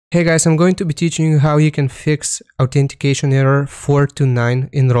Hey guys, I'm going to be teaching you how you can fix authentication error 429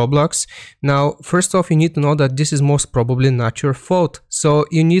 in Roblox. Now, first off, you need to know that this is most probably not your fault. So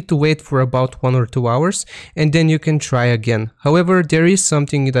you need to wait for about 1 or 2 hours and then you can try again. However, there is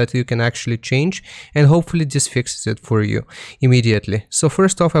something that you can actually change and hopefully this fixes it for you immediately. So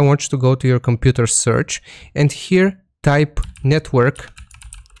first off, I want you to go to your computer search and here type network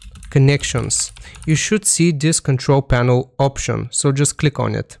connections. You should see this control panel option, so just click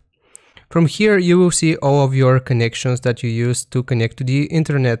on it. From here you will see all of your connections that you use to connect to the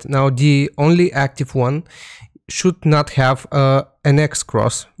internet. Now the only active one should not have an X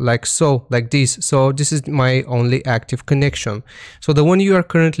cross like this. So this is my only active connection. So the one you are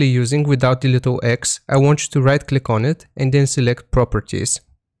currently using without the little X, I want you to right click on it and then select properties.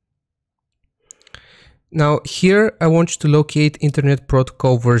 Now here I want you to locate Internet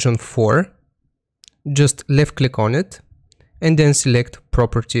Protocol version 4. Just left click on it and then select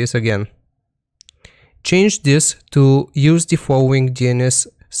properties again. Change this to use the following DNS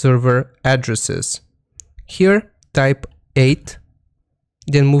server addresses. Here type 8,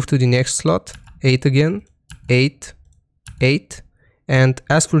 then move to the next slot, 8 again, 8, 8, and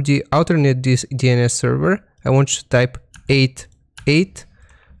as for the alternate DNS server, I want you to type 8, 8,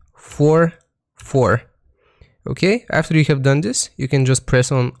 4, 4. Okay, after you have done this, you can just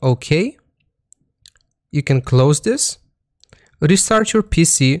press on OK. You can close this, restart your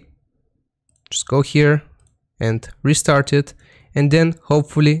PC, just go here and restart it, and then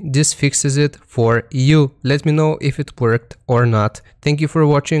hopefully this fixes it for you. Let me know if it worked or not. Thank you for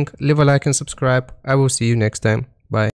watching, leave a like and subscribe. I will see you next time.